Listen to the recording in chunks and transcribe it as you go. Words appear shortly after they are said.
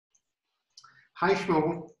Hi,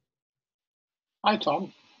 Shmuel. Hi,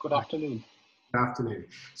 Tom. Good afternoon. Good afternoon.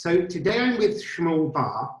 So today I'm with Shmuel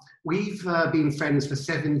Bar. We've been friends for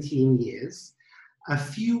 17 years. A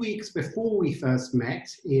few weeks before we first met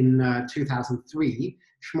in 2003,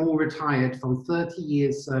 Shmuel retired from 30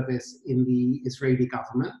 years service in the Israeli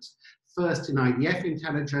government, first in IDF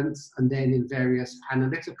intelligence and then in various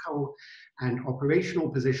analytical and operational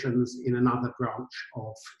positions in another branch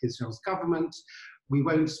of Israel's government. We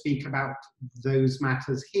won't speak about those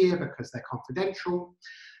matters here because they're confidential.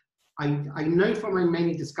 I know from my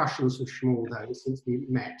many discussions with Shmuel, though, since we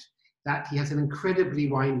met, that he has an incredibly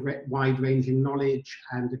wide-ranging knowledge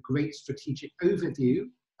and a great strategic overview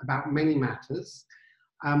about many matters.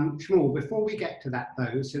 Shmuel, before we get to that,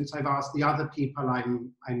 though, since I've asked the other people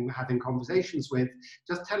I'm having conversations with,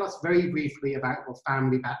 just tell us very briefly about your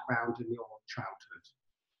family background and your childhood.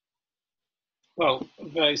 Well,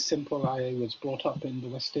 very simple. I was brought up in the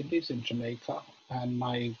West Indies, in Jamaica, and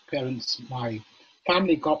my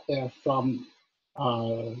family got there from,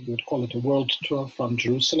 you would call it a world tour from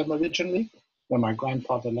Jerusalem originally, when my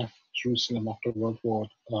grandfather left Jerusalem after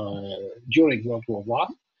during World War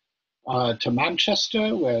I, to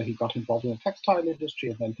Manchester, where he got involved in the textile industry,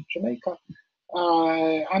 and then to Jamaica.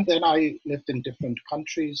 And then I lived in different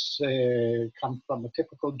countries, come from a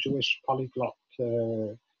typical Jewish polyglot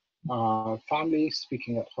family,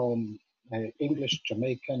 speaking at home English,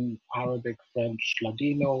 Jamaican, Arabic, French,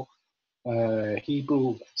 Ladino,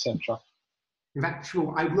 Hebrew, etc. In fact,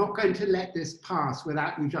 Shmuel, I'm not going to let this pass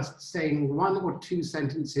without you just saying one or two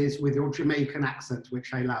sentences with your Jamaican accent,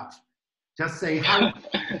 which I love. Just say how.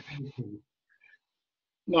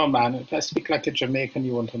 No, man, if I speak like a Jamaican,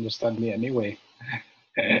 you won't understand me anyway.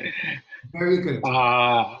 Very good.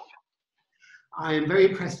 I am very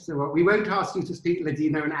impressed. We won't ask you to speak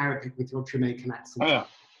Ladino and Arabic with your Jamaican accent.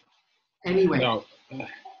 Anyway. No.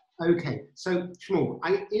 Okay, so Shmuel,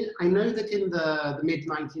 I know that in the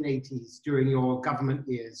mid-1980s, during your government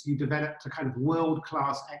years, you developed a kind of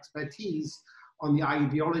world-class expertise on the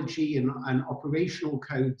ideology and operational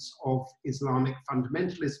codes of Islamic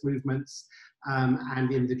fundamentalist movements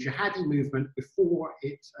and in the jihadi movement before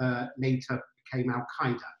it later became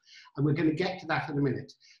Al-Qaeda. And we're going to get to that in a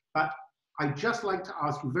minute. But I'd just like to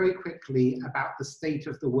ask you very quickly about the state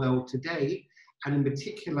of the world today, and in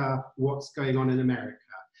particular, what's going on in America.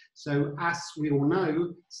 So as we all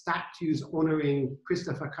know, statues honoring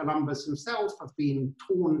Christopher Columbus himself have been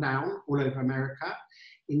torn down all over America.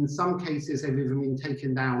 In some cases, they've even been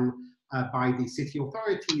taken down by the city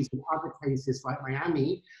authorities. In other cases, like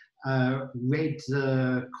Miami, red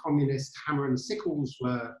communist hammer and sickles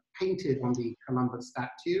were painted on the Columbus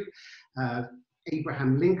statue.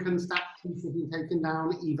 Abraham Lincoln statues have been taken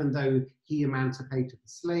down, even though he emancipated the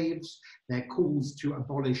slaves. There are calls to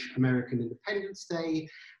abolish American Independence Day.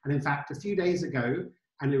 And in fact, a few days ago,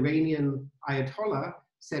 an Iranian Ayatollah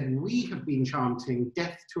said, we have been chanting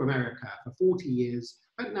death to America for 40 years,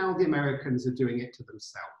 but now the Americans are doing it to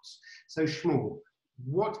themselves. So Shmuel,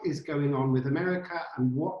 what is going on with America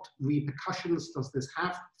and what repercussions does this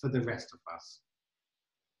have for the rest of us?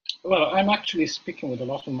 Well, I'm actually speaking with a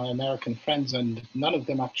lot of my American friends, and none of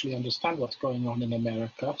them actually understand what's going on in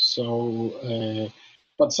America. So,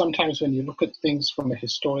 but sometimes when you look at things from a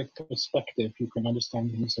historic perspective, you can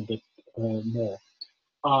understand things a bit more.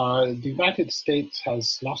 The United States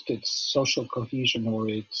has lost its social cohesion or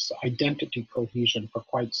its identity cohesion for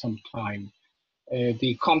quite some time.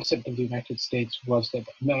 The concept of the United States was that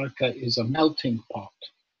America is a melting pot,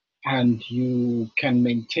 and you can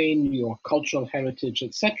maintain your cultural heritage,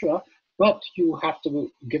 etc., but you have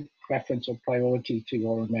to give preference or priority to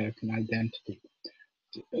your American identity.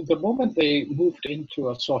 The moment they moved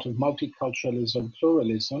into a sort of multiculturalism,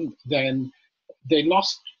 pluralism, then they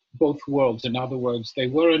lost both worlds. In other words, they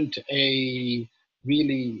weren't a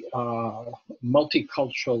really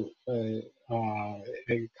multicultural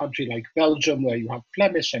a country like Belgium, where you have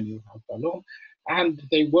Flemish and you have Walloon, and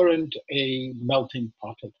they weren't a melting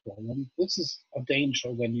pot at all. And this is a danger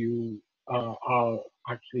when you are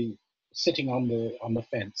actually sitting on the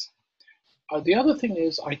fence. The other thing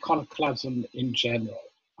is iconoclasm in general,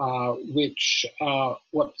 which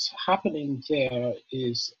what's happening there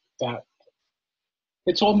is that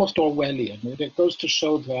it's almost Orwellian. It goes to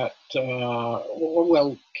show that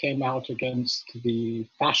Orwell came out against the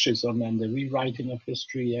fascism and the rewriting of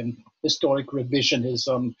history and historic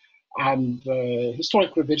revisionism, and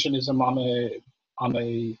historic revisionism on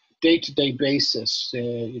a day-to-day basis.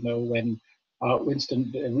 You know, when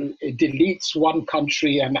Winston deletes one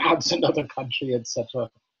country and adds another country, etc.,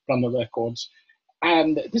 from the records.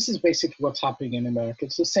 And this is basically what's happening in America.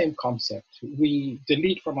 It's the same concept. We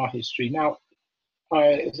delete from our history. Now,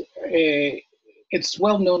 it's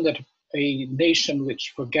well known that a nation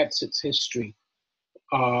which forgets its history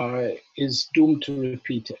is doomed to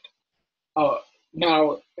repeat it.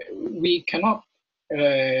 Now, we cannot,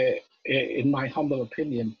 in my humble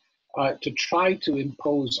opinion, to try to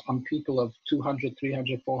impose on people of 200,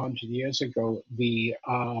 300, 400 years ago the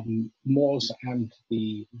mores and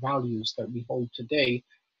the values that we hold today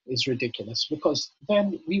is ridiculous, because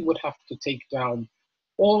then we would have to take down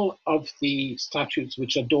all of the statues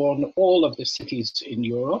which adorn all of the cities in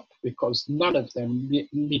Europe, because none of them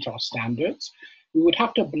meet our standards. We would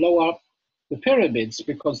have to blow up the pyramids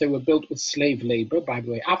because they were built with slave labor, by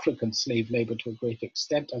the way, African slave labor to a great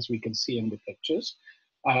extent, as we can see in the pictures.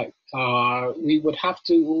 We would have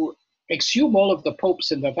to exhume all of the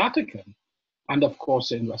popes in the Vatican, and of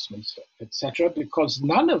course in Westminster, etc., because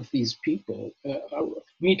none of these people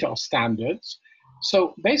meet our standards.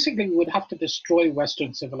 So basically, we would have to destroy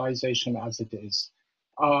Western civilization as it is.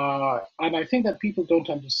 And I think that people don't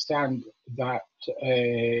understand that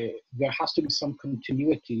there has to be some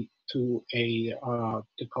continuity to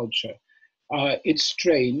to culture. It's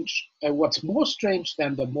strange. What's more strange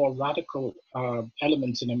than the more radical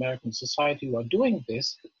elements in American society who are doing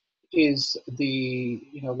this is the,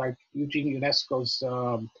 like Eugene Ionesco's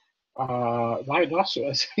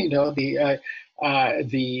rhinoceros, the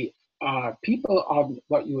people on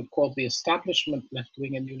what you would call the establishment left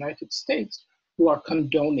wing in the United States who are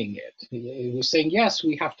condoning it. He was saying, yes,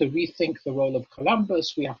 we have to rethink the role of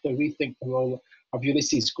Columbus, we have to rethink the role of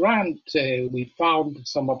Ulysses Grant. We found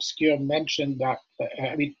some obscure mention that,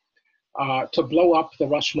 to blow up the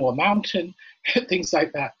Rushmore Mountain, things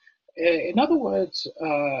like that. In other words,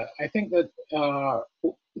 I think that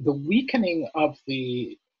the weakening of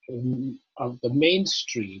the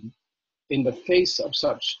mainstream in the face of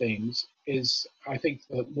such things is, I think,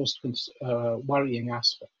 the most worrying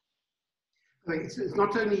aspect. It's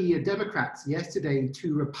not only Democrats. Yesterday,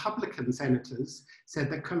 2 Republican senators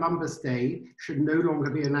said that Columbus Day should no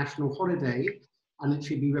longer be a national holiday, and it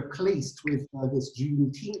should be replaced with this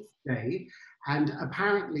Juneteenth Day. And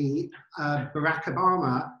apparently, Barack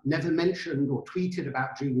Obama never mentioned or tweeted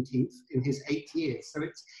about Juneteenth in his 8 years. So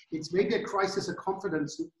it's maybe a crisis of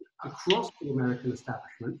confidence across the American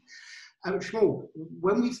establishment. Shmuel,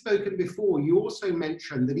 when we've spoken before, you also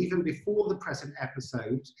mentioned that even before the present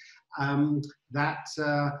episode, that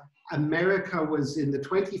America was in the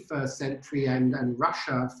 21st century and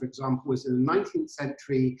Russia, for example, was in the 19th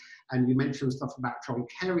century, and you mentioned stuff about John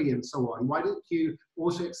Kerry and so on. Why don't you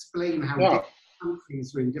also explain how different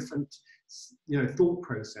countries are in different thought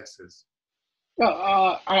processes?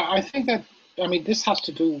 Well, I think that, this has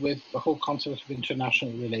to do with the whole concept of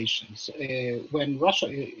international relations. When Russia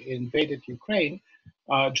invaded Ukraine,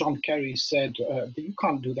 John Kerry said, you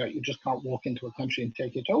can't do that, you just can't walk into a country and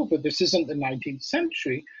take it over. This isn't the 19th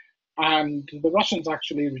century. And the Russians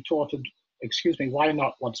actually retorted, excuse me, why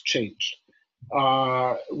not, what's changed?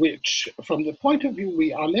 Which, from the point of view,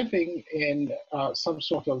 we are living in some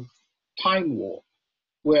sort of time war,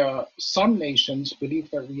 where some nations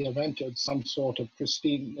believe that we have entered some sort of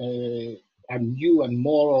pristine and new and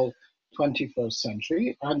moral 21st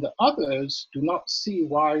century, and the others do not see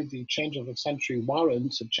why the change of the century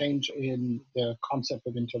warrants a change in the concept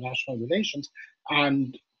of international relations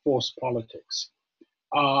and force politics.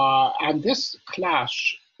 And this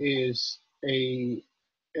clash is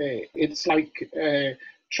it's like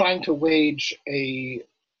trying to wage a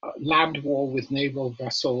land war with naval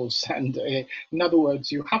vessels. And in other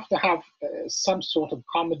words, you have to have some sort of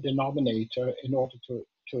common denominator in order to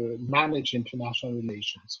manage international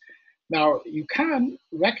relations. Now, you can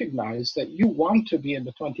recognize that you want to be in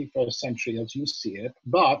the 21st century as you see it,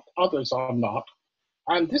 but others are not.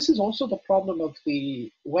 And this is also the problem of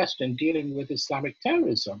the West in dealing with Islamic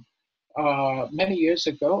terrorism. Many years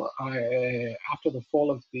ago, after the fall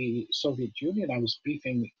of the Soviet Union, I was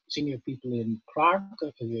briefing senior people in Prague,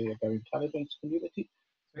 their intelligence community,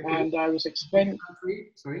 and I was explaining.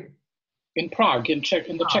 Sorry? In Prague, in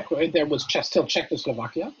the Czech, there was still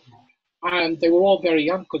Czechoslovakia, and they were all very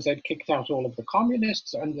young because they'd kicked out all of the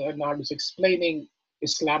communists, and I was explaining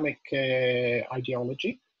Islamic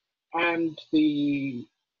ideology, and the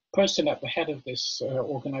person at the head of this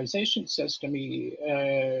organization says to me,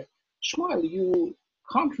 Shmuel, you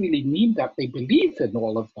can't really mean that they believe in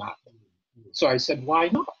all of that. So I said, why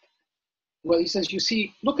not? Well, he says, you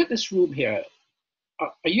see, look at this room here.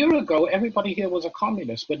 A year ago, everybody here was a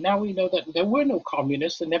communist, but now we know that there were no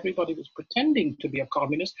communists and everybody was pretending to be a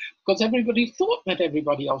communist because everybody thought that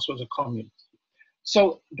everybody else was a communist.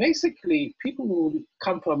 So basically, people who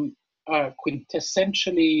come from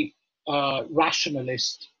quintessentially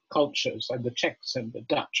rationalist cultures, and the Czechs and the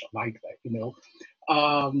Dutch are like that,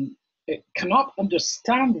 cannot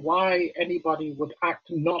understand why anybody would act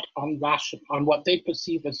not on what they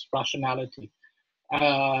perceive as rationality.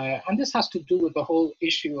 And this has to do with the whole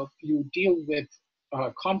issue of you deal with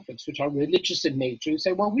conflicts which are religious in nature. You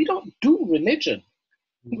say, well, we don't do religion.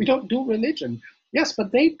 We don't do religion. Yes,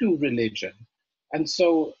 but they do religion. And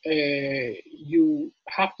so you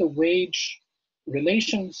have to wage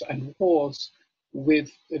relations and wars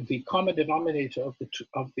with the common denominator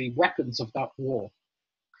of the weapons of that war.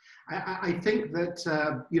 I think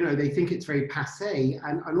that, you know, they think it's very passé,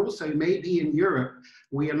 and also maybe in Europe,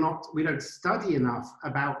 we don't study enough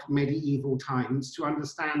about medieval times to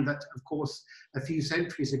understand that, of course, a few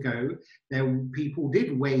centuries ago, people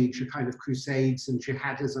did wage a kind of crusades and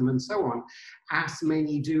jihadism and so on, as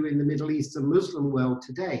many do in the Middle East and Muslim world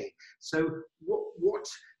today. So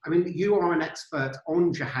I mean, you are an expert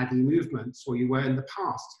on jihadi movements, or you were in the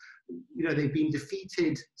past. You know, they've been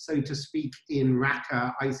defeated, so to speak, in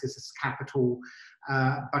Raqqa, ISIS's capital,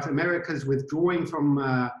 but America's withdrawing from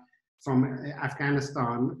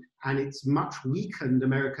Afghanistan, and it's much weakened.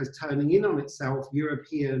 America's turning in on itself.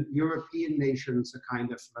 European nations are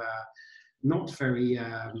kind of not very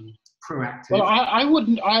proactive. Well, I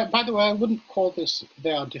wouldn't. By the way, I wouldn't call this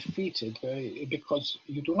they are defeated because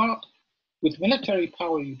you do not. With military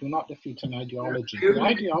power, you do not defeat an ideology. The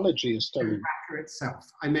ideology is still Raqqa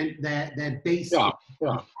itself. I meant their base,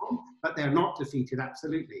 but they're not defeated.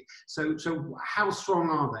 Absolutely. So how strong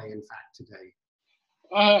are they, in fact, today?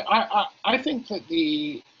 I think that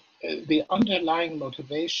the underlying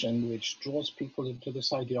motivation which draws people into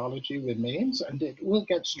this ideology remains, and it will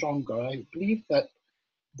get stronger. I believe that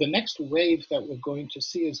the next wave that we're going to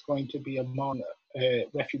see is going to be among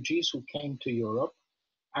refugees who came to Europe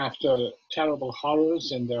after terrible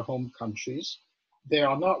horrors in their home countries. They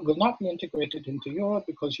will not be integrated into Europe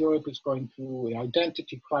because Europe is going through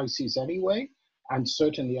identity crises anyway, and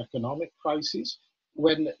certainly economic crises.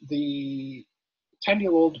 When the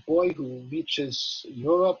 10-year-old boy who reaches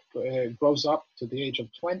Europe grows up to the age of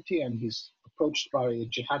 20, and he's approached by a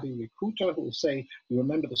jihadi recruiter who will say, you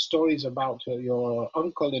remember the stories about your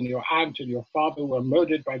uncle and your aunt and your father were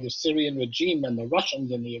murdered by the Syrian regime and the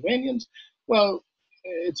Russians and the Iranians. Well,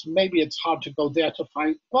 maybe it's hard to go there to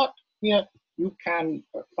fight, but here you can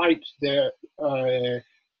fight their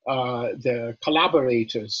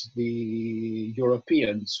collaborators, the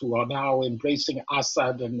Europeans, who are now embracing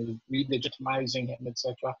Assad and re-legitimizing him,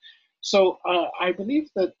 etc. So I believe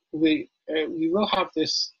that we will have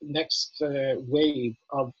this next wave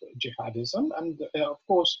of jihadism, and of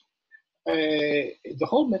course, the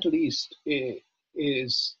whole Middle East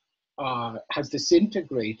has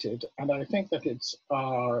disintegrated, and I think that it's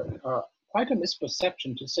quite a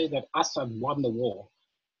misperception to say that Assad won the war.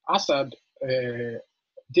 Assad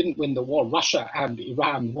didn't win the war. Russia and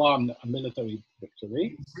Iran won a military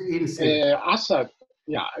victory. In Syria.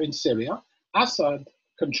 In Syria. Assad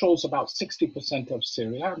controls about 60% of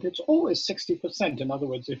Syria, and it's always 60%. In other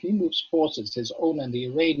words, if he moves forces, his own and the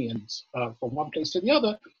Iranians, from one place to the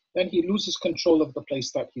other, then he loses control of the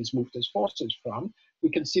place that he's moved his forces from. We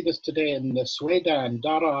can see this today in Sweden and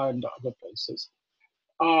Dara and other places.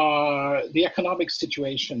 The economic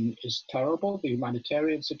situation is terrible. The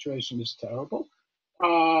humanitarian situation is terrible.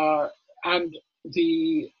 And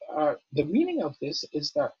the meaning of this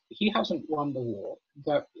is that he hasn't won the war,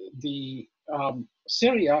 that the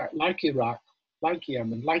Syria, like Iraq, like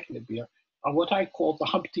Yemen, like Libya, are what I call the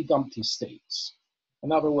Humpty Dumpty states.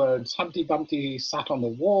 In other words, Humpty Dumpty sat on the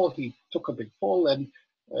wall, he took a big fall, and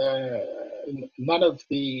none of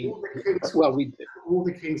the, all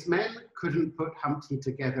the king's men couldn't put Humpty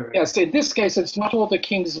together. Yes, in this case, it's not all the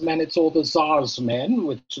king's men, it's all the Tsar's men,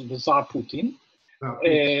 which is the Tsar Putin. Well,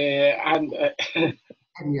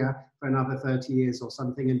 Kenya for another 30 years or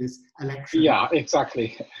something in this election. Yeah,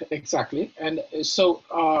 exactly. And so,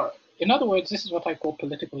 in other words, this is what I call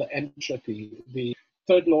political entropy. The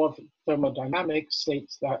third law of thermodynamics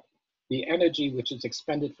states that the energy which is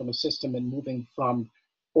expended from a system in moving from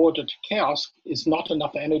order to chaos is not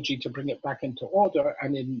enough energy to bring it back into order.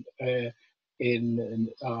 And in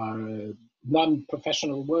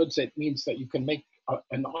non-professional words, it means that you can make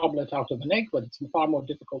an omelet out of an egg, but it's far more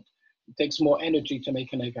difficult. It takes more energy to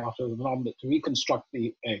make an egg out of an omelet, to reconstruct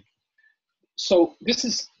the egg. So this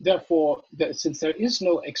is therefore, since there is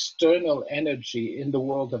no external energy in the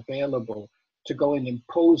world available to go and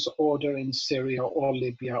impose order in Syria or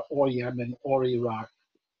Libya or Yemen or Iraq,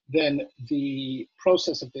 then the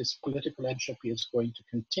process of this political entropy is going to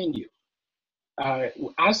continue.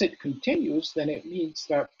 As it continues, then it means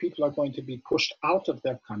that people are going to be pushed out of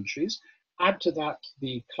their countries. Add to that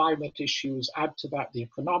the climate issues, add to that the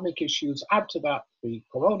economic issues, add to that the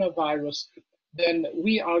coronavirus. then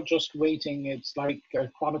we are just waiting. It's like a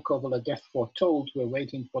chronicle of a death foretold. We're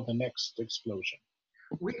waiting for the next explosion.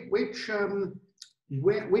 Which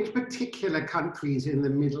particular countries in the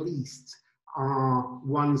Middle East are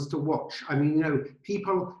ones to watch? I mean,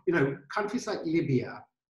 countries like Libya,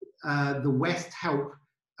 the West help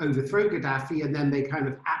overthrow Gaddafi, and then they kind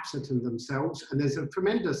of absent themselves, and there's a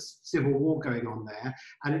tremendous civil war going on there,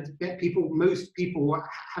 and most people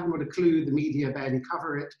haven't got a clue. The media barely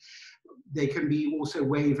cover it. They can be also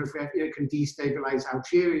can destabilize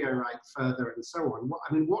Algeria right further, and so on.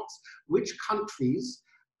 Which countries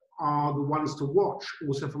are the ones to watch,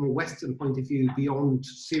 also from a Western point of view, beyond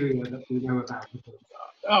Syria that we know about?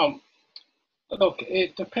 Look,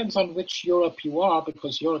 it depends on which Europe you are,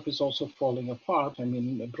 because Europe is also falling apart. I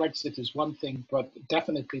mean, Brexit is one thing, but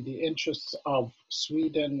definitely the interests of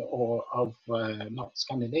Sweden or of not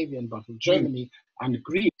Scandinavian, but of Germany and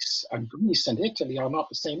Greece and Italy are not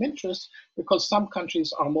the same interests, because some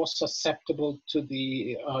countries are more susceptible to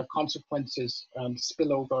the consequences and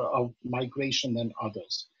spillover of migration than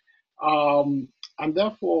others. And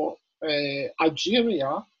therefore,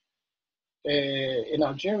 Algeria, in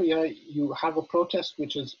Algeria, you have a protest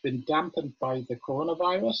which has been dampened by the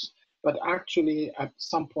coronavirus, but actually at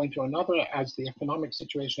some point or another, as the economic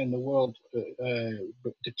situation in the world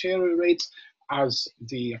deteriorates, as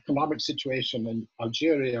the economic situation in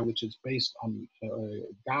Algeria, which is based on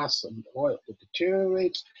gas and oil,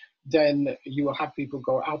 deteriorates, then you will have people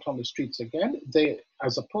go out on the streets again. They,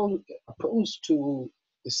 as opposed to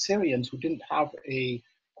the Syrians, who didn't have a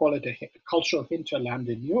cultural hinterland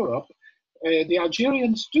in Europe, the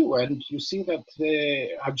Algerians do, and you see that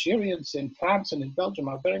the Algerians in France and in Belgium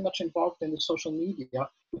are very much involved in the social media,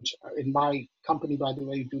 which in my company, by the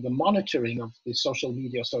way, do the monitoring of the social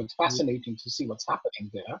media, so it's fascinating to see what's happening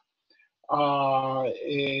there.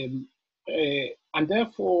 And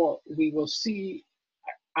therefore, we will see,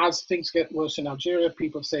 as things get worse in Algeria,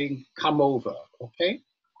 people saying, come over, okay?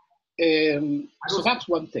 So that's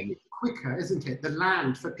one thing. Quicker, isn't it? The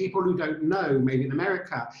land, for people who don't know, maybe in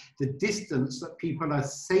America, the distance that people are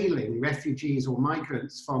sailing, refugees or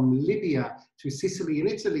migrants, from Libya to Sicily and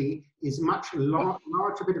Italy is much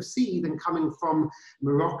larger bit of sea than coming from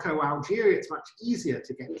Morocco, Algeria. It's much easier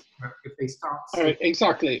to get if they start.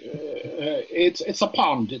 Exactly. It's a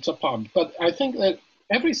pond. It's a pond. But I think that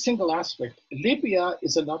every single aspect, Libya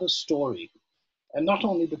is another story. And not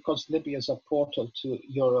only because Libya is a portal to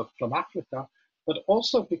Europe from Africa, but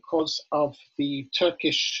also because of the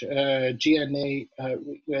Turkish GNA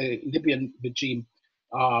Libyan regime,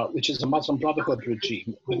 which is a Muslim Brotherhood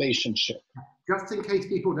regime relationship. Just in case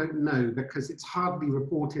people don't know, because it's hardly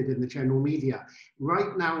reported in the general media,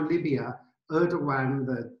 right now in Libya, Erdogan,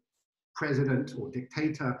 the president or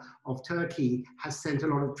dictator of Turkey, has sent a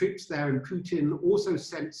lot of troops there, and Putin also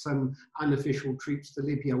sent some unofficial troops to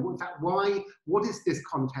Libya. What is this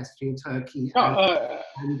contest between Turkey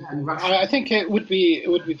and Russia? I think it would be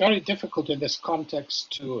very difficult in this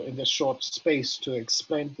context in this short space, to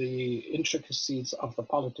explain the intricacies of the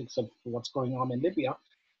politics of what's going on in Libya. I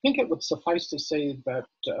think it would suffice to say that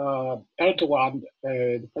Erdogan,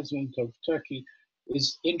 the president of Turkey,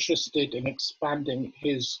 is interested in expanding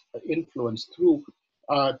his influence through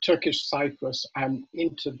Turkish Cyprus and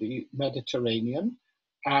into the Mediterranean,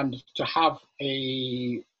 and to have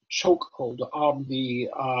a chokehold on the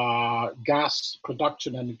gas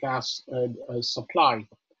production and gas supply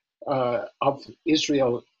of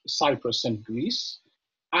Israel, Cyprus, and Greece.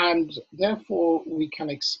 And therefore, we can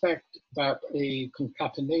expect that a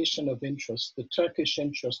concatenation of interest, the Turkish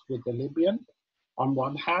interest with the Libyan on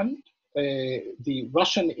one hand, the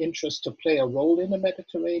Russian interest to play a role in the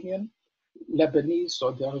Mediterranean, Lebanese,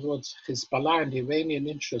 or in other words, Hezbollah and Iranian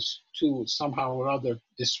interest to somehow or other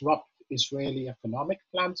disrupt Israeli economic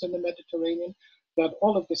plans in the Mediterranean, that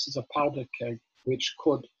all of this is a powder keg which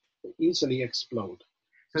could easily explode.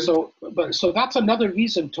 So that's another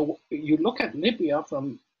reason you look at Libya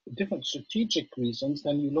from different strategic reasons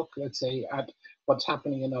than you look, let's say, at what's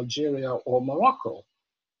happening in Algeria or Morocco.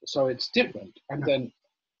 So it's different. And then,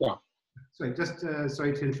 yeah. Sorry,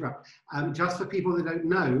 sorry to interrupt. Just for people that don't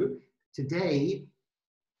know, today,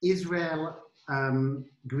 Israel,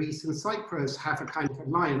 Greece and Cyprus have a kind of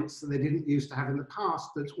alliance that they didn't used to have in the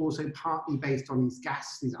past, that's also partly based on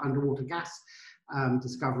these underwater gas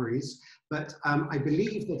discoveries. But I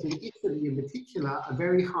believe that in Italy in particular, a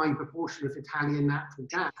very high proportion of Italian natural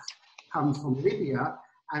gas comes from Libya.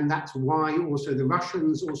 And that's why also the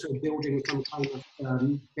Russians also building some kind of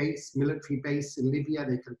military base in Libya.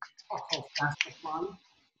 They can cut off gas supply,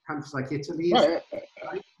 countries like Italy,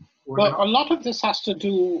 right? Well, a lot of this has to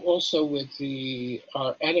do also with the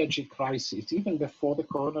energy crisis, even before the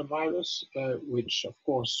coronavirus, which of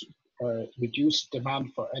course reduced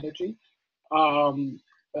demand for energy.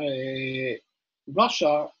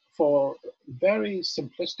 Russia, for very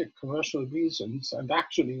simplistic commercial reasons, and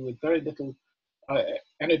actually with very little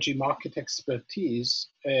energy market expertise,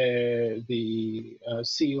 the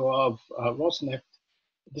CEO of Rosneft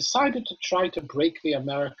decided to try to break the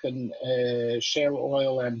American shale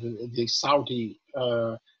oil and the Saudi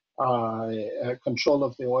control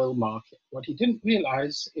of the oil market. What he didn't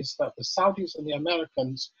realize is that the Saudis and the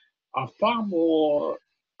Americans are far more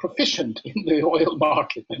proficient in the oil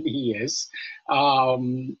market than he is.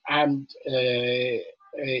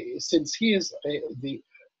 Since he is the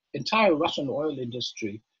entire Russian oil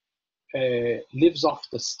industry lives off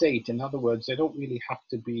the state. In other words, they don't really have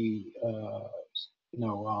to be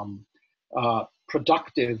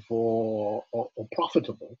productive or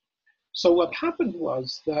profitable. So what happened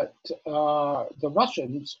was that the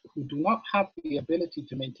Russians, who do not have the ability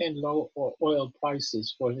to maintain low oil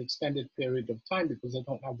prices for an extended period of time because they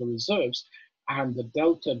don't have the reserves, and the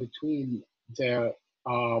delta between their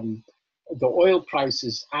the oil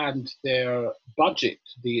prices and their budget,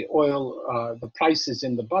 the prices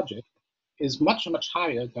in the budget, is much, much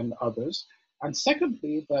higher than others. And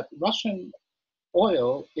secondly, that Russian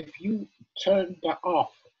oil, if you turn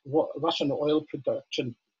off Russian oil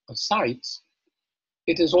production sites,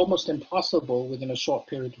 it is almost impossible within a short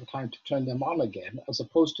period of time to turn them on again, as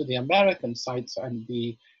opposed to the American sites and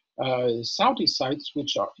the Saudi sites,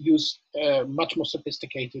 which use much more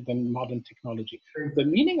sophisticated and modern technology. The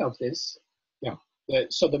meaning of this,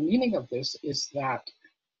 the meaning of this is that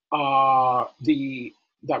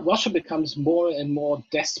that Russia becomes more and more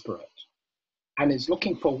desperate and is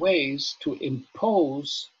looking for ways to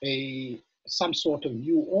impose some sort of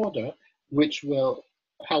new order, which will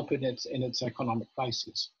help in its economic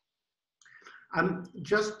crisis.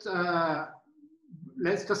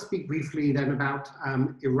 Let's just speak briefly then about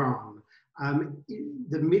Iran.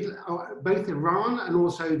 Both Iran and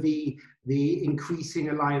also the increasing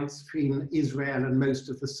alliance between Israel and most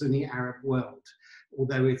of the Sunni Arab world.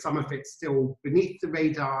 Although some of it's still beneath the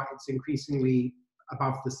radar, it's increasingly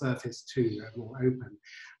above the surface too, more open.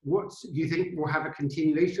 What do you think will have a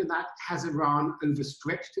continuation of that? Has Iran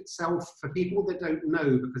overstretched itself? For people that don't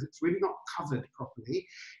know, because it's really not covered properly,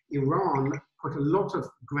 Iran put a lot of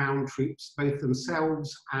ground troops, both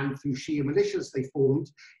themselves and through Shia militias they formed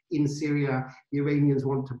in Syria. The Iranians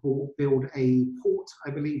want to build a port,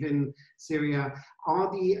 I believe, in Syria. Are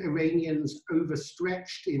the Iranians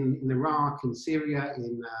overstretched in Iraq, in Syria,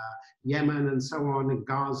 in Yemen, and so on, in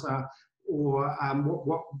Gaza? Or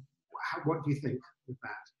what do you think of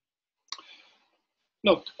that?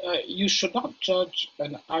 Look, you should not judge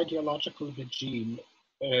an ideological regime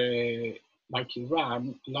like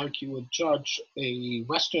Iran like you would judge a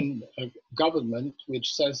Western government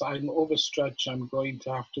which says, I'm overstretched, I'm going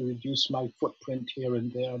to have to reduce my footprint here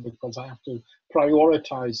and there because I have to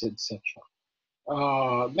prioritize, etc.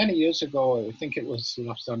 Many years ago, I think it was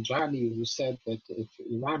Rafsanjani who said that if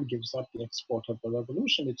Iran gives up the export of the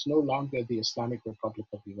revolution, it's no longer the Islamic Republic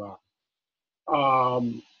of Iran.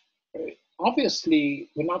 Obviously,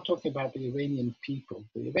 we're not talking about the Iranian people.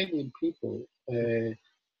 The Iranian people,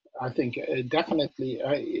 I think, definitely,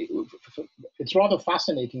 it's rather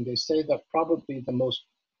fascinating. They say that probably the most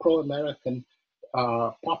pro-American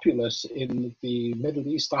populace in the Middle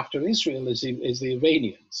East after Israel is the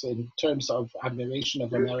Iranians in terms of admiration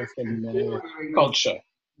of American culture.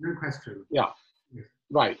 No question. Yeah, yes.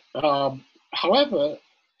 Right. However,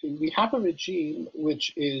 we have a regime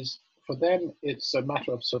which is, for them, it's a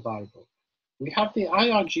matter of survival. We have the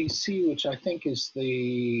IRGC, which I think is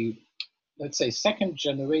the, let's say, second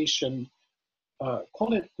generation,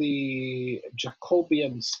 call it the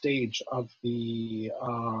Jacobean stage of the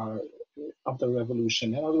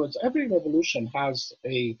revolution. In other words, every revolution has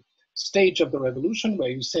a stage of the revolution where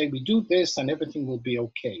you say, we do this and everything will be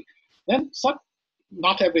okay. Then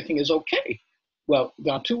not everything is okay. Well,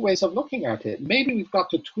 there are two ways of looking at it. Maybe we've got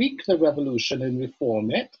to tweak the revolution and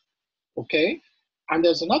reform it, okay? And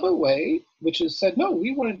there's another way, which is said, no,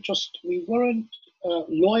 we weren't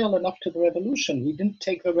loyal enough to the revolution. We didn't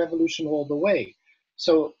take the revolution all the way.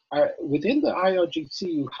 So within the IRGC,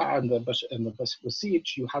 you have, and the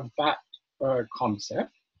Basij, you have that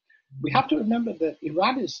concept. We have to remember that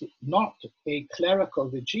Iran is not a clerical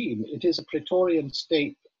regime. It is a Praetorian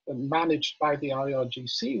state managed by the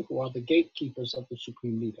IRGC, who are the gatekeepers of the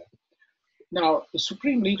supreme leader. Now, the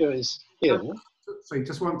supreme leader is ill. So I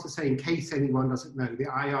just want to say, in case anyone doesn't know, the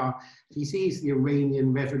IRGC is the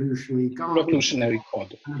Iranian Revolutionary Guard. Revolutionary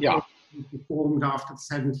Guard, yeah. formed after the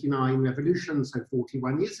 79 revolution, so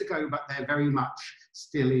 41 years ago, but they're very much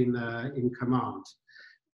still in command.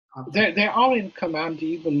 They are in command,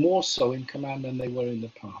 even more so in command than they were in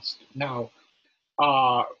the past. Now,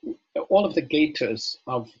 all of the gators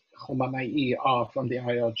of Khomeini are from the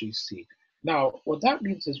IRGC. Now, what that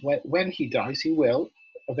means is when he dies, he will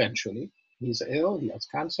eventually. He's ill, he has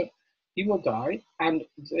cancer, he will die, and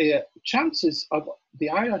the chances of the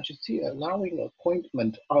IRGC allowing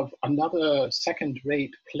appointment of another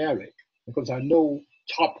second-rate cleric, because there are no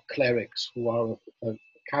top clerics who are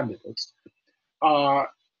candidates,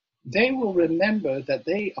 they will remember that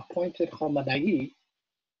they appointed Khomeini,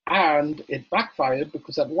 and it backfired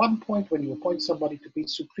because at one point when you appoint somebody to be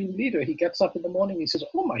supreme leader, he gets up in the morning, he says,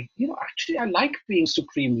 oh my, actually I like being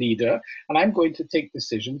supreme leader and I'm going to take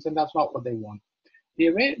decisions, and that's not what they want. The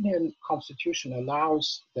Iranian constitution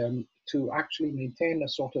allows them to actually maintain a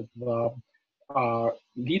sort of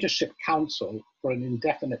leadership council for an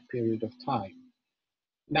indefinite period of time.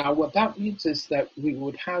 Now, what that means is that we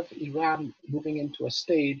would have Iran moving into a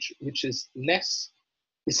stage which is less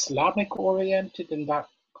Islamic oriented in that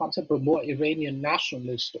concept, but more Iranian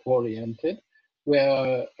nationalist oriented,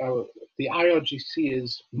 where the IRGC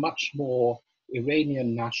is much more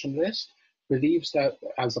Iranian nationalist, believes that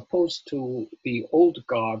as opposed to the old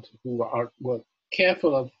guard who were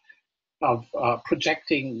careful of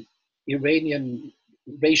projecting Iranian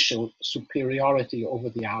racial superiority over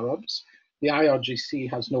the Arabs, the IRGC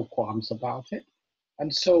has no qualms about it.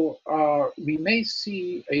 And so we may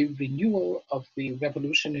see a renewal of the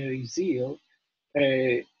revolutionary zeal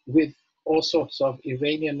with all sorts of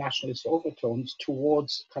Iranian nationalist overtones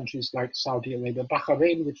towards countries like Saudi Arabia,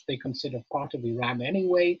 Bahrain, which they consider part of Iran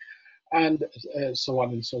anyway, and so on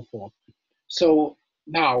and so forth. So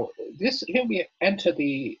now, here we enter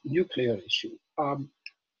the nuclear issue.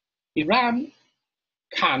 Iran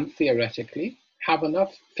can theoretically have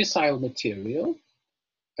enough fissile material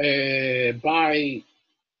by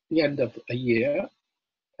the end of a year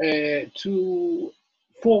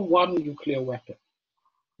for one nuclear weapon.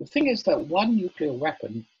 The thing is that one nuclear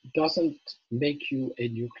weapon doesn't make you a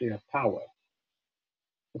nuclear power.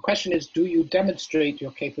 The question is, do you demonstrate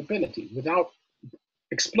your capability without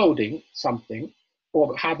exploding something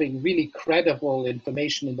or having really credible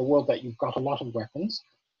information in the world that you've got a lot of weapons?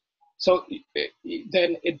 So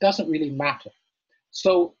then it doesn't really matter.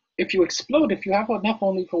 So if you explode, if you have enough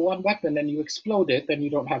only for one weapon and you explode it, then you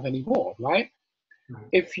don't have any more, right? Right.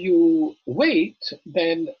 If you wait,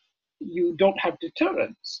 then you don't have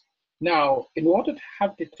deterrence. Now, in order to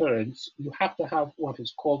have deterrence, you have to have what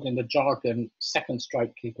is called in the jargon second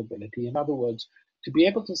strike capability. In other words, to be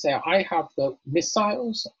able to say, I have the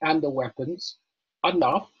missiles and the weapons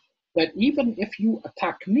enough that even if you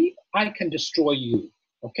attack me, I can destroy you,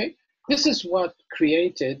 okay? This is what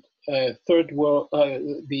created the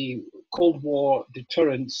Cold War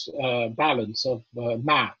deterrence balance of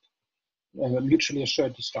MAD, mutually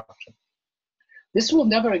assured destruction. This will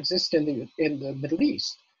never exist in the Middle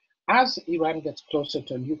East. As Iran gets closer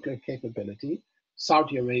to nuclear capability,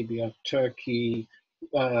 Saudi Arabia, Turkey,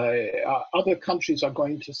 other countries are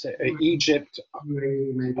going to say, Egypt.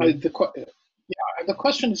 The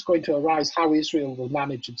question is going to arise how Israel will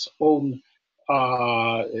manage its own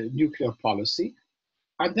nuclear policy.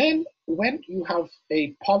 And then when you have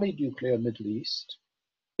a polynuclear Middle East,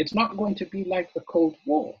 it's not going to be like the Cold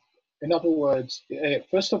War. In other words,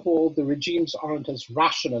 first of all, the regimes aren't as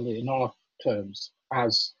rational in our terms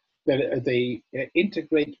as they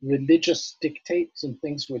integrate religious dictates and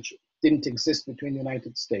things which didn't exist between the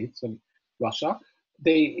United States and Russia.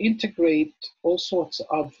 They integrate all sorts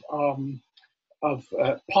of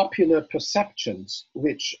popular perceptions,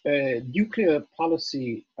 which nuclear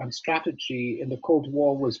policy and strategy in the Cold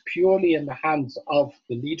War was purely in the hands of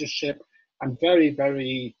the leadership and very,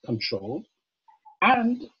 very controlled.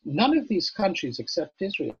 And none of these countries, except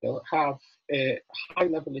Israel, have a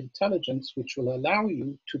high-level intelligence which will allow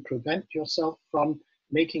you to prevent yourself from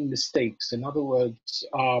making mistakes. In other words,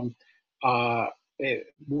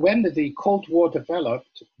 when the Cold War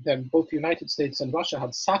developed, then both the United States and Russia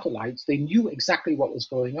had satellites. They knew exactly what was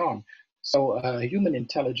going on. So a human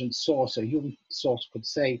intelligence source, a human source could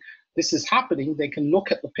say, this is happening. They can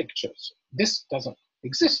look at the pictures. This doesn't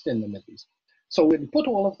exist in the Middle East. So when you put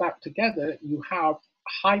all of that together, you have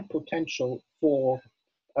high potential for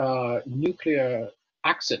nuclear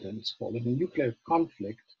accidents, called it a nuclear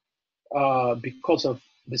conflict, because of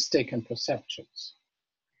mistaken perceptions.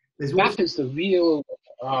 That is the real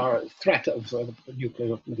threat of the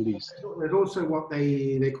nuclear Middle East. There's also what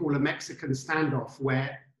they call a Mexican standoff,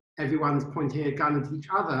 where everyone's pointing a gun at each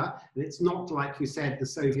other. And it's not, like you said, the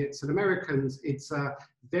Soviets and Americans. It's a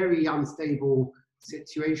very unstable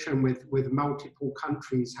situation with multiple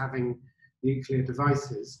countries having nuclear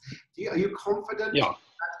devices. Are you confident that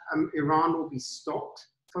Iran will be stopped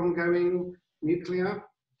from going nuclear?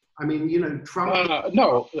 I mean, you know, Trump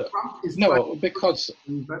is because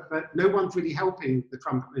but no one's really helping the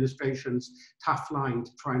Trump administration's tough line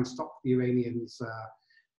to try and stop the Iranians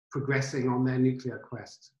progressing on their nuclear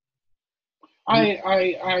quest. I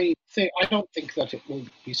don't think that it will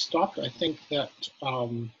be stopped. I think that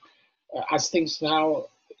as things now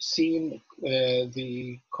seem,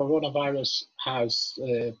 the coronavirus has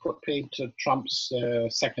put paid to Trump's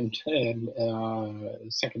second term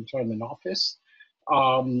in office.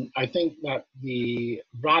 I think that the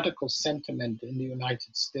radical sentiment in the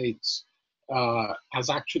United States has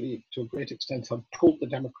actually, to a great extent, have pulled the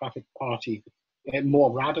Democratic Party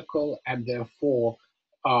more radical and therefore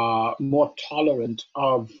more tolerant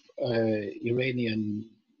of Iranian,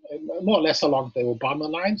 more or less along the Obama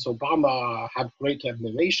lines. Obama had great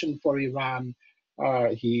admiration for Iran.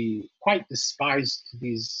 He quite despised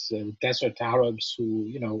these desert Arabs who,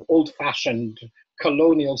 you know, old-fashioned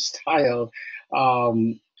colonial style.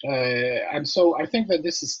 And so I think that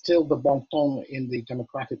this is still the bon ton in the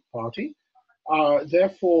Democratic Party.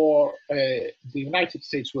 Therefore, the United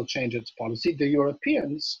States will change its policy. The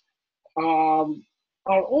Europeans are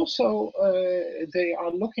also, they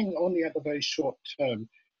are looking only at the very short term.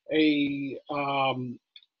 A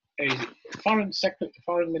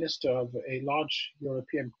foreign minister of a large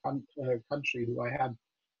European country who I had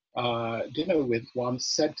dinner with once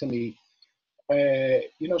said to me,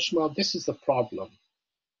 you know, Shmuel, this is the problem.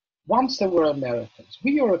 Once there were Americans,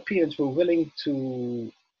 we Europeans were willing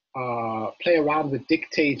to play around with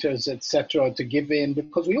dictators, etc., to give in,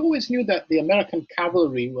 because we always knew that the American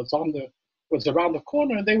cavalry was around the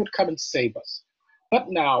corner and they would come and save us. But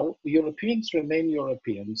now the Europeans remain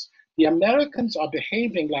Europeans. The Americans are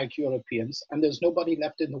behaving like Europeans, and there's nobody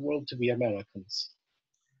left in the world to be Americans.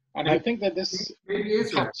 And I think that this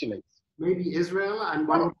encapsulates. Maybe Israel and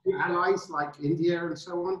one or two allies like India and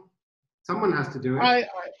so on. Someone has to do it.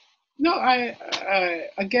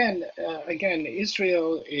 Again,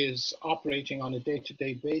 Israel is operating on a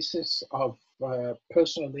day-to-day basis of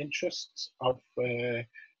personal interests, of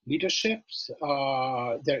leaderships.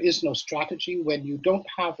 There is no strategy. When you don't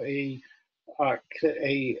have a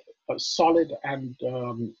solid and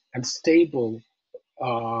stable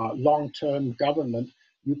long-term government,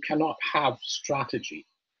 you cannot have strategy.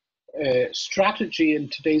 Strategy in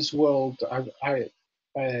today's world, I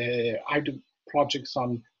do projects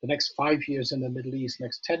on the next 5 years in the Middle East,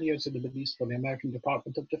 next 10 years in the Middle East for the American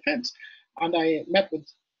Department of Defense. And I met with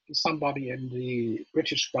somebody in the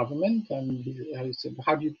British government and I said,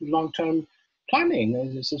 how do you do long-term planning?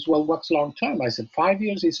 And he says, well, what's long-term? I said, 5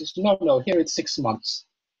 years? He says, no, here it's 6 months.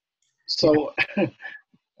 So,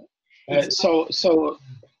 so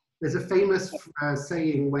there's a famous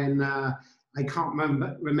saying when, I can't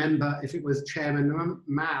remember if it was Chairman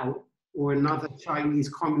Mao or another Chinese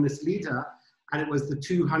communist leader, and it was the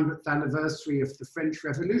 200th anniversary of the French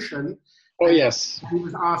Revolution. Oh, yes. He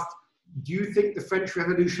was asked, do you think the French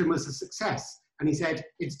Revolution was a success? And he said,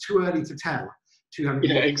 it's too early to tell. 200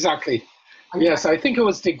 yeah, exactly. Yes, I think it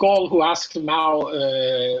was de Gaulle who asked Mao,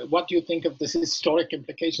 what do you think of the historic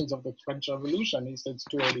implications of the French Revolution? He said, it's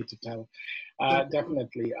too early to tell.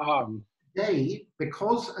 Definitely. Today,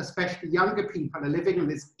 because especially younger people are living in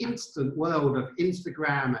this instant world of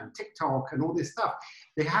Instagram and TikTok and all this stuff,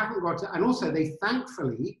 they haven't got to, and also they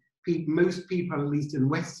thankfully, most people, at least in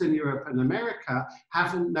Western Europe and America,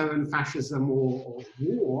 haven't known fascism or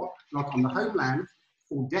war, not on the homeland,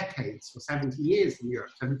 for decades, for 70 years in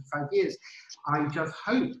Europe, 75 years. I just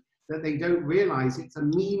hope that they don't realize it's a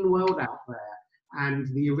mean world out there. And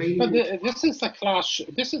the Iranian... But this is the clash.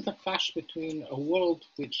 This is the clash between a world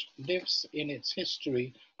which lives in its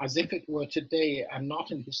history as if it were today and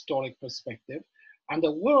not in historic perspective, and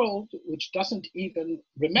a world which doesn't even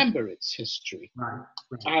remember its history. Right.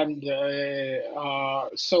 And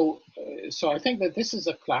so I think that this is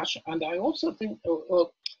a clash. And I also think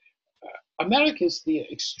America is the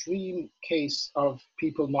extreme case of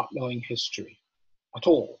people not knowing history at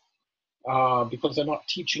all. Because they're not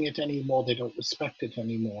teaching it anymore, they don't respect it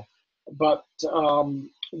anymore. But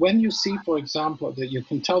when you see, for example, that you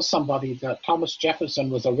can tell somebody that Thomas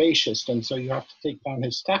Jefferson was a racist and so you have to take down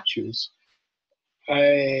his statues,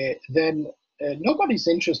 then nobody's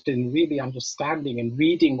interested in really understanding and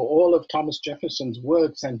reading all of Thomas Jefferson's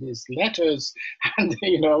words and his letters, and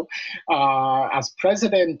as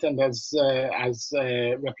president and as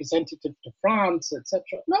representative to France,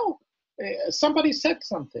 etc. No. somebody said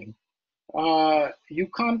something. You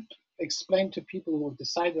can't explain to people who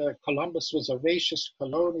decided that Columbus was a racist,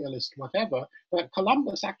 colonialist, whatever, that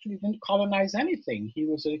Columbus actually didn't colonize anything. He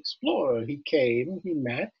was an explorer. He came, he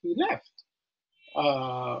met, he left.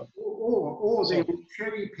 Or they would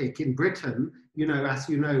cherry pick in Britain, you know, as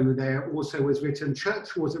you know, there also was written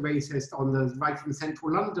Churchill was a racist on the right in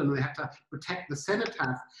central London, and they had to protect the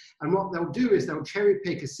cenotaph. And what they'll do is they'll cherry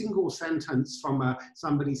pick a single sentence from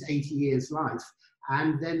somebody's 80 years life,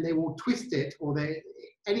 and then they will twist it, or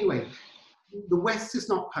anyway, the West is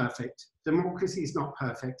not perfect. Democracy is not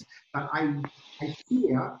perfect, but I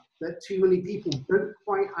fear that too many people don't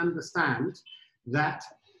quite understand that,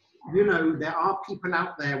 you know, there are people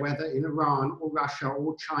out there, whether in Iran or Russia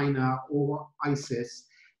or China or ISIS,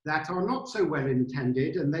 that are not so well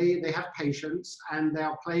intended, and they have patience and they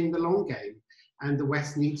are playing the long game, and the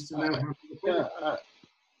West needs to know how to play it.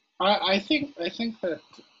 I think that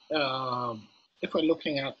if we're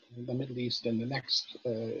looking at the Middle East in the next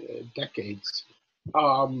decades,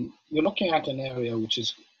 you're looking at an area which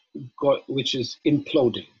is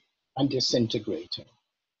imploding and disintegrating.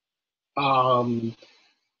 When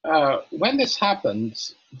this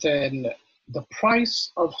happens, then the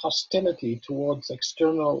price of hostility towards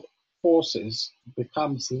external forces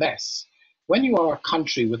becomes less. When you are a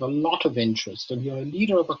country with a lot of interest and you're a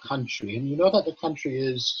leader of a country and you know that the country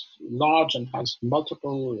is large and has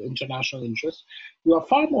multiple international interests, you are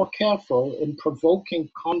far more careful in provoking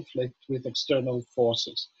conflict with external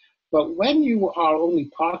forces. But when you are only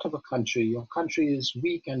part of a country, your country is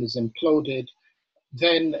weak and is imploded,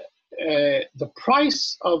 then the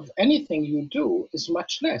price of anything you do is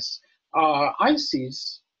much less.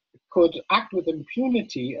 ISIS could act with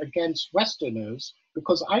impunity against Westerners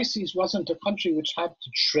because ISIS wasn't a country which had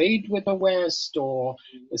to trade with the West or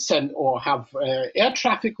have air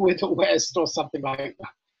traffic with the West or something like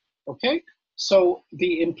that. Okay, so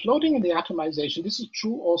the imploding and the atomization. This is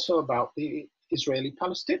true also about the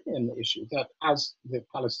Israeli-Palestinian issue. That as the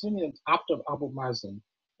Palestinians after Abu Mazen,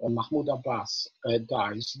 Mahmoud Abbas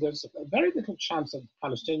dies, there's a very little chance that the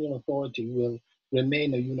Palestinian Authority will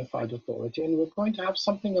remain a unified authority, and we're going to have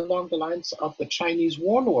something along the lines of the Chinese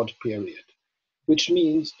warlord period, which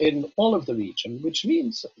means in all of the region, which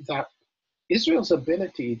means that Israel's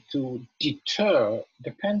ability to deter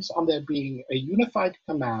depends on there being a unified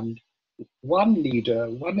command, one leader,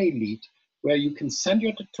 one elite, where you can send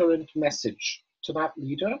your deterrent message to that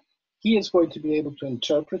leader. He is going to be able to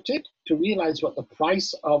interpret it, to realize what the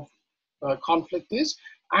price of conflict is,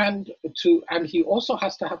 and he also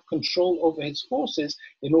has to have control over his forces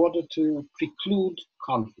in order to preclude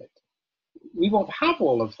conflict. We won't have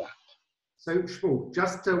all of that. So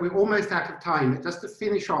Shmuel, we're almost out of time. Just to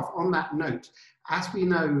finish off on that note, as we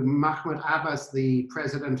know, Mahmoud Abbas, the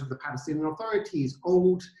president of the Palestinian Authority, is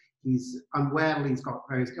old, he's unwell, he's got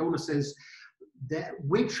various illnesses.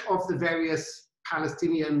 Which of the various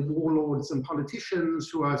Palestinian warlords and politicians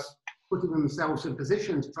who are putting themselves in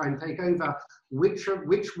position to try and take over, which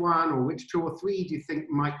one or which two or three do you think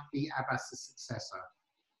might be Abbas's successor?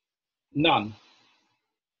 None.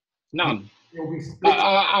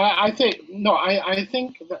 I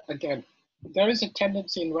think that, again, there is a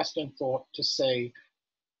tendency in Western thought to say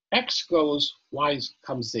X goes, Y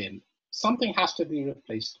comes in. Something has to be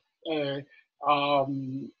replaced.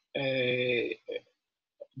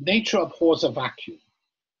 Nature abhors a vacuum.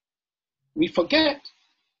 We forget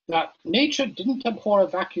that nature didn't abhor a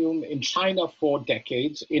vacuum in China for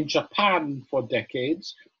decades, in Japan for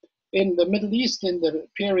decades, in the Middle East in the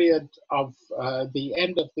period of the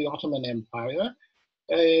end of the Ottoman Empire,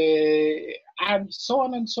 and so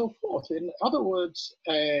on and so forth. In other words,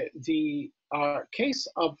 the case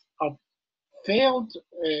of failed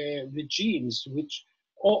regimes,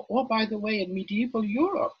 or by the way, in medieval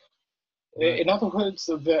Europe, in other words,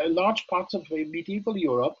 the large parts of medieval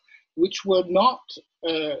Europe, which were not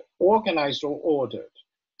organized or ordered.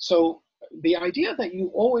 So the idea that you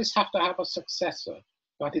always have to have a successor,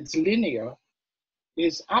 that it's linear,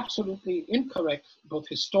 is absolutely incorrect, both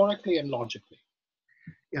historically and logically.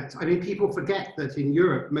 Yes, I mean, people forget that in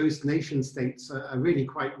Europe, most nation states are really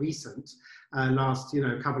quite recent, last,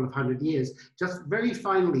 couple of 100 years. Just very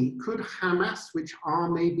finally, could Hamas, which are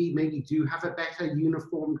maybe do have a better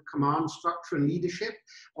uniformed command structure and leadership?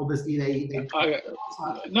 Obviously,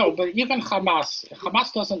 no, but even Hamas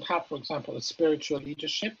doesn't have, for example, a spiritual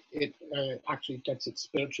leadership. It actually gets its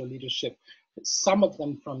spiritual leadership, some of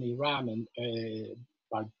them from Iran and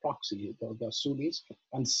by proxy, the Sunnis,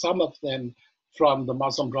 and some of them from the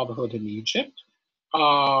Muslim Brotherhood in Egypt.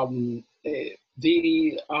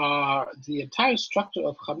 The entire structure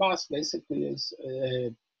of Hamas basically is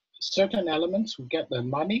certain elements who get their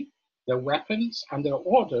money their weapons and their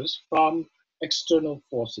orders from external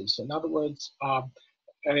forces. In other words,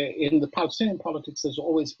 in the Palestinian politics, there's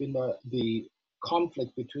always been the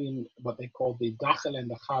conflict between what they call the dakhel and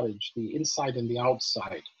the kharij, the inside and the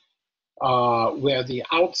outside, where the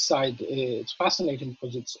outside, it's fascinating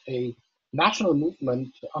because it's a national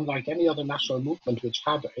movement, unlike any other national movement, which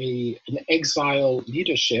had an exile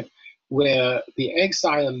leadership, where the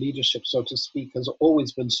exile leadership, so to speak, has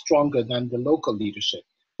always been stronger than the local leadership.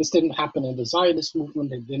 This didn't happen in the Zionist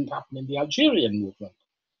movement, it didn't happen in the Algerian movement.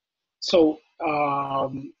 So I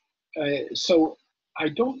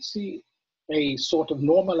don't see a sort of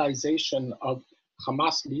normalization of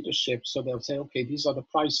Hamas leadership. So they'll say, okay, these are the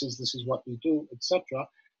prices, this is what we do, etc.,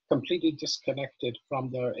 completely disconnected from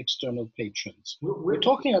their external patrons. We're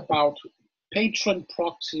talking about patron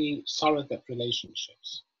proxy surrogate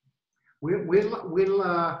relationships.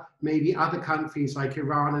 Will maybe other countries like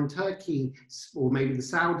Iran and Turkey, or maybe the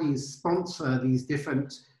Saudis, sponsor these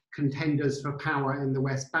different contenders for power in the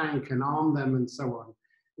West Bank and arm them and so on?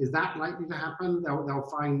 Is that likely to happen?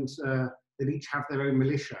 They'll find that each have their own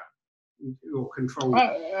militia or control.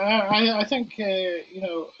 I think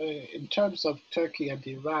in terms of Turkey and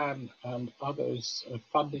Iran and others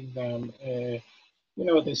funding them, they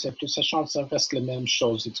said to sa chance reste les mêmes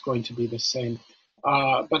choses. It's going to be the same.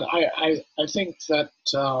 But I think that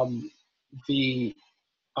the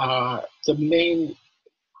main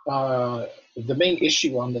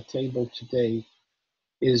issue on the table today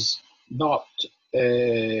is not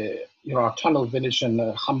our tunnel vision,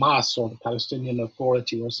 Hamas or the Palestinian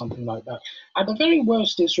Authority or something like that. At the very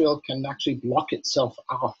worst, Israel can actually block itself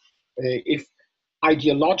out. If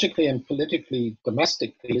ideologically and politically,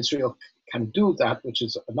 domestically, Israel can do that, which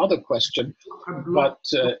is another question. But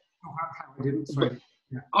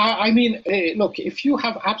I mean, look, if you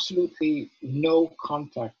have absolutely no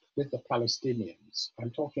contact with the Palestinians, I'm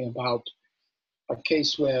talking about a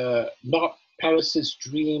case where not Paris's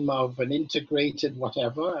dream of an integrated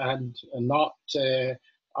whatever, and not the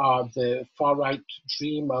far-right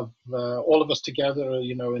dream of all of us together,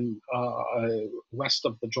 in west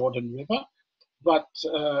of the Jordan River, but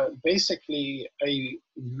basically a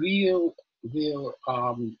real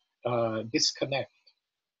disconnect,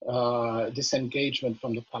 disengagement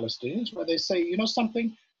from the Palestinians, where they say,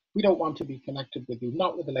 something, we don't want to be connected with you,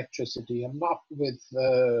 not with electricity, and not with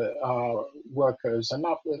workers, and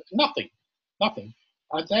not with nothing.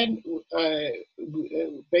 And then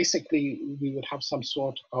basically we would have some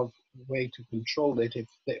sort of way to control it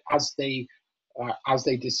as they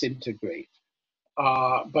disintegrate.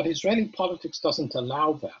 But Israeli politics doesn't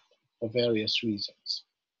allow that for various reasons.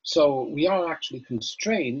 So we are actually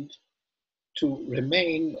constrained to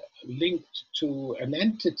remain linked to an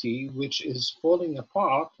entity which is falling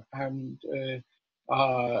apart and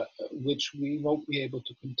which we won't be able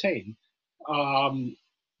to contain.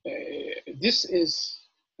 This is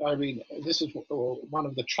one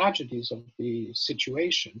of the tragedies of the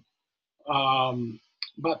situation.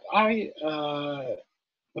 But I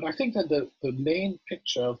think that the main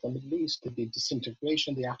picture of the Middle East, the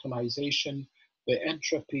disintegration, the atomization, the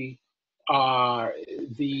entropy,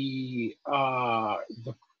 the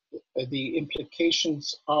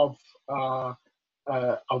implications of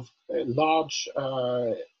large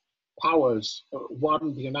powers.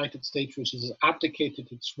 One, the United States, which has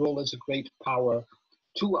abdicated its role as a great power.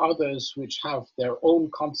 Two others, which have their own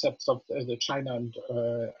concepts of the China and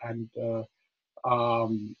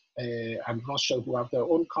Russia, who have their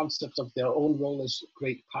own concepts of their own role as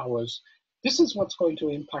great powers. This is what's going to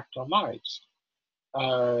impact our lives.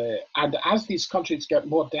 And as these countries get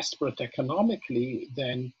more desperate economically,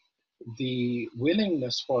 then the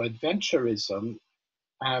willingness for adventurism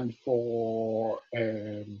and for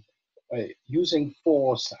using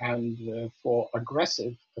force and for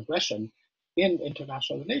aggression in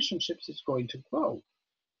international relationships is going to grow.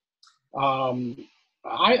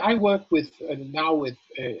 I work with now with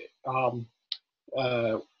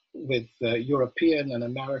European and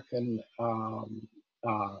American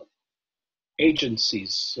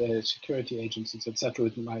agencies, security agencies, etc.,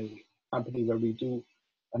 with my company, where we do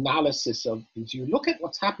analysis of things. You look at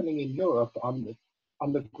what's happening in Europe on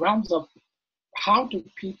the grounds of how do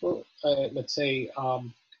people, let's say,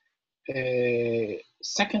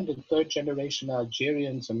 second and third generation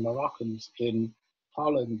Algerians and Moroccans in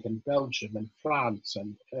Holland and Belgium and France,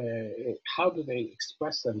 and how do they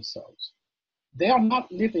express themselves? They are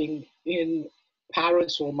not living in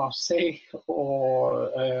Paris or Marseille or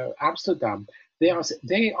Amsterdam. They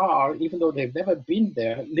are, even though they've never been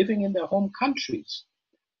there, living in their home countries.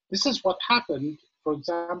 This is what happened, for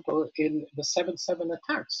example, in the 7/7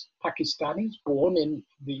 attacks. Pakistanis born in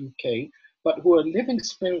the UK but who are living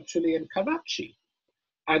spiritually in Karachi.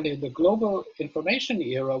 And in the global information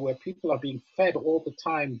era, where people are being fed all the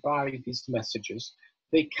time by these messages,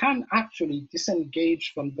 they can actually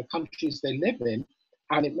disengage from the countries they live in,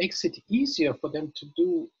 and it makes it easier for them to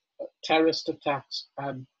do terrorist attacks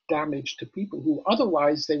and damage to people who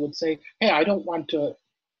otherwise they would say, hey, I don't want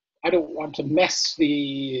to mess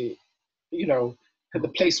the, the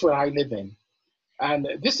place where I live in. And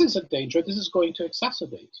this is a danger. This is going to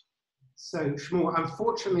exacerbate. So, Shmuel,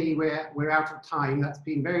 unfortunately, we're out of time. That's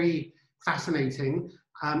been very fascinating.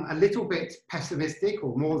 A little bit pessimistic,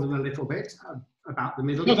 or more than a little bit, about the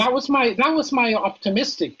Middle East. No, that was my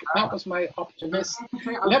optimistic. That was my optimist.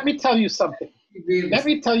 Let me tell you something. Let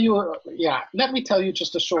me tell you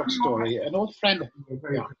just a short story. An old friend.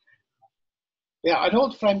 An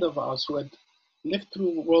old friend of ours who had lived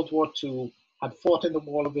through World War II, had fought in the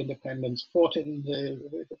War of Independence, fought in the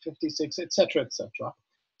 56, etc.,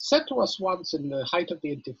 said to us once in the height of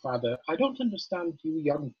the Intifada, I don't understand you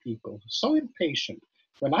young people, so impatient.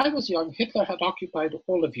 When I was young, Hitler had occupied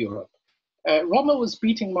all of Europe. Roma was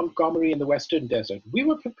beating Montgomery in the Western Desert. We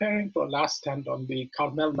were preparing for a last stand on the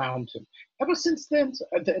Carmel Mountain. Ever since then,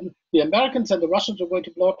 the Americans and the Russians were going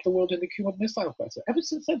to blow up the world in the Cuban Missile Crisis. Ever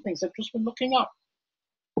since then, things have just been looking up.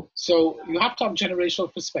 So you have to have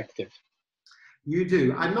generational perspective. You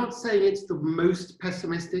do. I'm not saying it's the most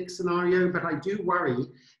pessimistic scenario, but I do worry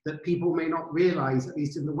that people may not realize, at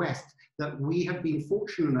least in the West, that we have been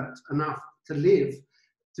fortunate enough to live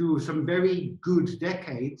through some very good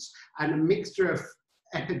decades and a mixture of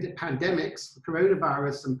pandemics,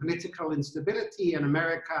 coronavirus, and political instability in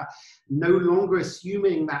America, no longer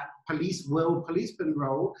assuming that world policeman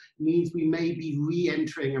role means we may be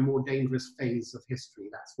re-entering a more dangerous phase of history.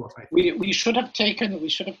 That's what I think. We should have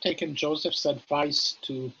taken Joseph's advice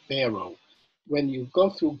to Pharaoh. When you go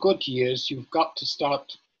through good years, you've got to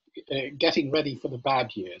start getting ready for the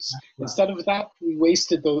bad years. Right. Instead of that, we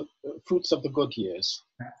wasted the fruits of the good years.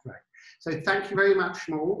 That's right. So thank you very much,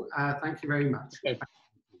 Shmuel. Thank you very much.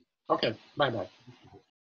 Okay, bye-bye.